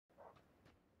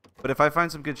But if I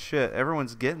find some good shit,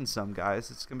 everyone's getting some, guys.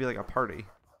 It's gonna be like a party.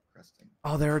 Resting.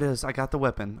 Oh, there it is. I got the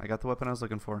weapon. I got the weapon I was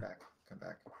looking Come for. back. Come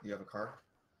back. You have a car?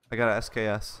 I got a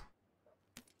SKS.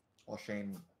 While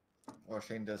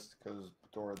Shane just goes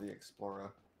Dora the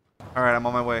Explorer. All right, I'm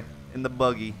on my way in the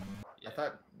buggy. I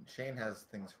thought Shane has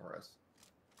things for us.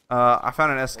 I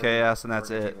found an SKS and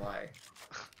that's Or did it. he lie?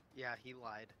 Yeah, he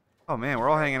lied. Oh man, we're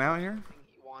all hanging out here.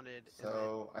 He wanted.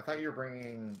 So I thought you were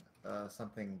bringing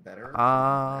something better.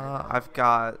 I've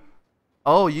got.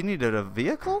 Oh, you needed a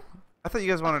vehicle? I thought you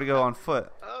guys wanted to go on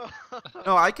foot. Oh.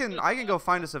 No, I can go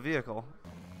find us a vehicle.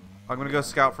 I'm gonna go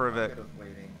scout for a Vic. I'm good with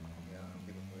waiting. Yeah, I'm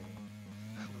good with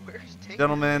waiting. Where's Tank?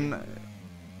 Gentlemen,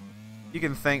 you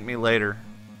can thank me later.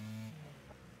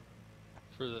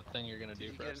 For the thing you're gonna Did do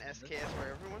you for get us. an SKS for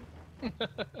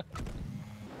everyone?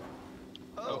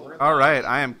 Oh. All right,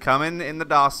 I am coming in the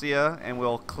Dacia, and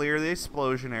we'll clear the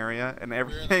explosion area, and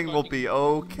everything will be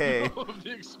okay.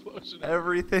 The explosion.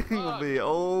 Everything will be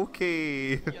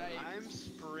okay. I'm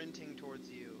sprinting towards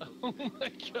you. Oh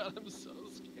my god, I'm so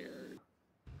scared.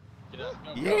 Get out,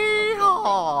 go,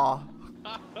 Yeehaw!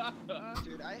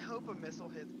 Dude, I hope a missile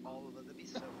hits all of us. That'd be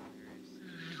so hilarious.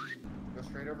 Go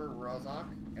straight over Rozok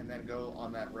and then go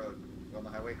on that road. Go on the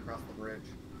highway, cross the bridge.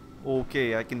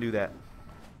 Okay, I can do that.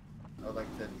 I would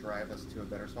like to drive us to a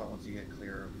better spot once you get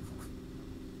clear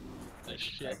of go.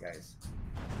 Shit. bad guys.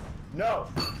 No!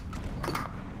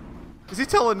 Is he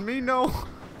telling me no?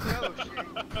 No,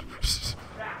 shit.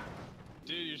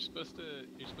 Dude, you're supposed to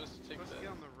take Supposed to that. get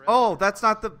on the road. Oh, that's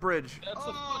not the bridge. That's a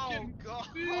Oh fucking god!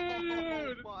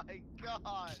 dude. Oh my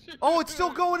god! Oh, it's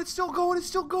still going, it's still going, it's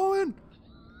still going.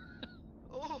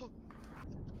 Oh!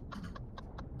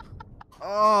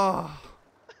 Oh.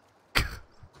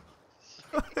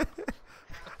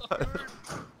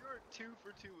 You're 2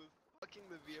 for 2 with fucking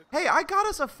the vehicle. Hey, I got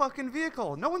us a fucking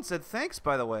vehicle. No one said thanks,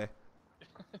 by the way.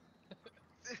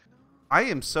 I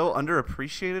am so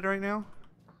underappreciated right now.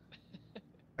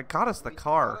 I got us the We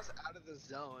car. got us out of the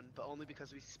zone, but only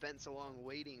because we spent so long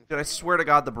waiting. Dude, I swear to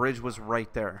God, the bridge was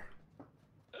right there.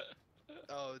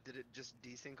 Oh, did it just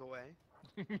desync away?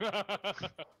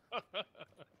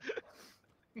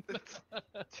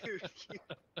 Dude, you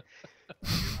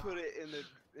put it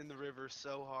in the river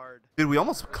so hard. Dude, we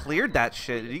almost cleared that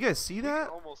shit. Did you guys see that?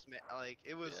 Almost like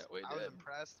it was. Yeah, we I was did.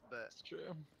 impressed, but That's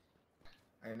true.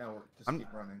 I know, just I'm keep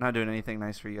running. not doing anything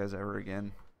nice for you guys ever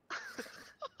again.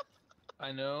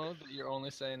 I know that you're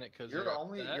only saying it because You're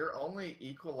only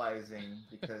equalizing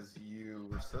because you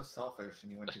were so selfish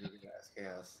and you went to go get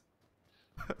SKS.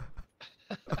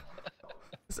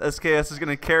 This SKS is going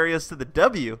to carry us to the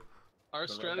W. Our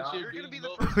So strategy now- of you're gonna be being the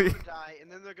low- first one to die, and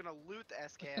then they're gonna loot the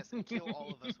SKS and kill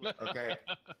all of us with it. Okay,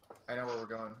 I know where we're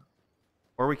going.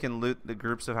 Or we can loot the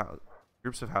groups of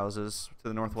houses to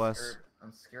the northwest.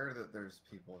 I'm scared that there's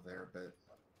people there, but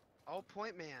Oh,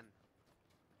 point man.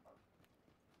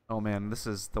 Oh man, this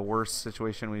is the worst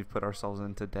situation we've put ourselves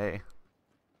in today.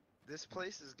 This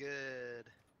place is good.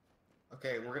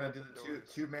 okay, we're gonna do the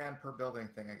two man per building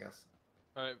thing, I guess.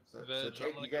 Alright, So Veg, take-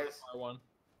 I'm gonna you go guys- for one.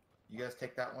 You guys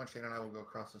take that one, Shane and I will go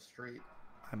across the street.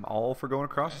 I'm all for going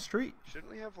across the street.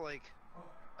 Shouldn't we have like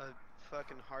a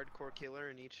fucking hardcore killer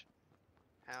in each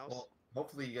house? Well,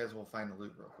 hopefully you guys will find the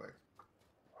loot real quick.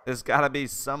 There's gotta be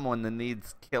someone that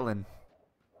needs killing.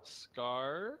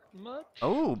 Scar much?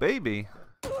 Oh, baby.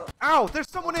 Ow, there's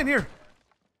someone in here.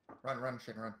 Run,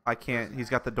 Shane, run. I can't. He's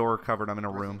got the door covered. I'm in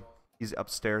a room. He's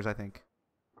upstairs, I think.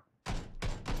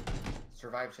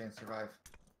 Survive, Shane, survive.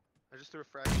 I just threw a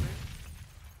frag grenade.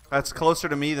 That's closer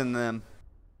to me than them.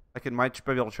 Might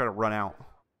be able to try to run out.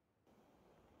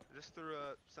 I just threw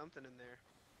something in there.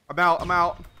 I'm out. I'm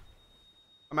out.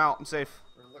 I'm out. I'm safe.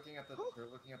 They're looking at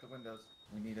the windows.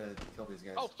 We need to kill these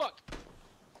guys. Oh fuck!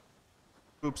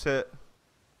 Oops, hit.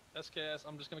 SKS,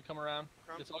 I'm just gonna come around.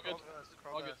 It's all good.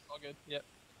 All good. All good. Yep.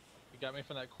 You got me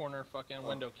from that corner fucking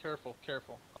window. Careful,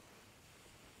 careful.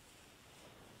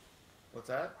 What's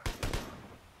that?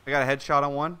 I got a headshot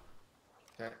on one.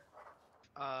 Okay.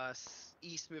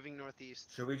 East moving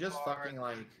northeast. Should we just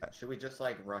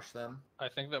rush them? I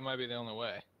think that might be the only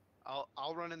way.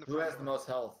 I'll run in the Who front. has the most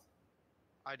health?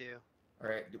 I do. All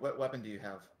right. What weapon do you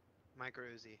have? Micro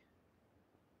Uzi.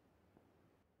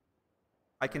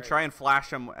 I can Alright. try and flash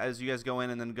them as you guys go in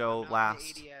and then go Not the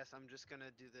last. ADS. I'm just gonna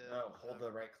do the. No, hold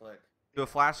the right click. Do a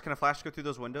flash. Can a flash go through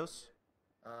those windows?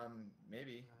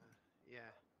 Maybe. Yeah.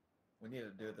 We need to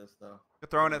do this though.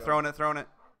 Throwing it. Throwing it. Throwing it.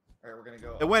 All right, we're gonna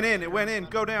go. It went in. It went in.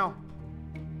 Go down.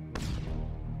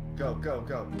 Go, go,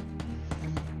 go.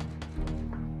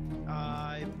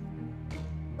 I.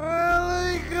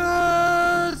 Really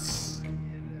good.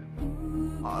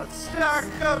 Stack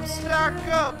up, stack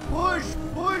up. Push,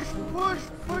 push, push,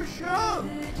 push up.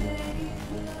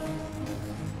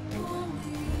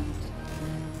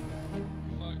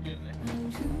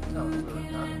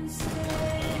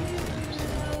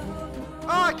 Oh,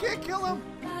 I can't kill him.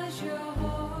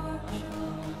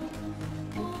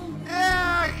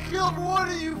 Yeah, I killed one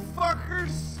of you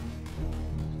fuckers.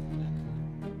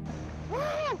 Woo!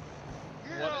 What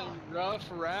Yeah. a rough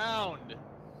round.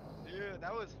 Dude,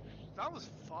 that was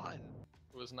fun.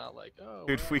 It was not like, oh.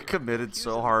 Dude, we wow. committed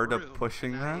so hard to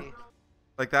pushing that. Night.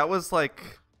 Like, that was like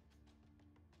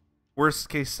worst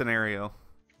case scenario.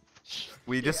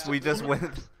 We just went.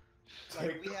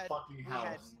 Take we the had fucking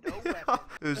house. no weapons.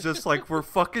 It was just like we're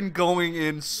fucking going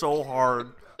in so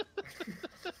hard.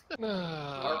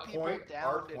 Our People point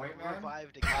downed and man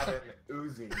revived had again. an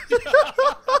Uzi.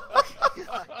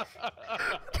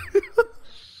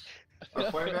 Like,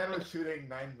 Our point man was shooting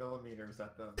 9mm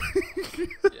at them.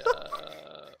 Yeah.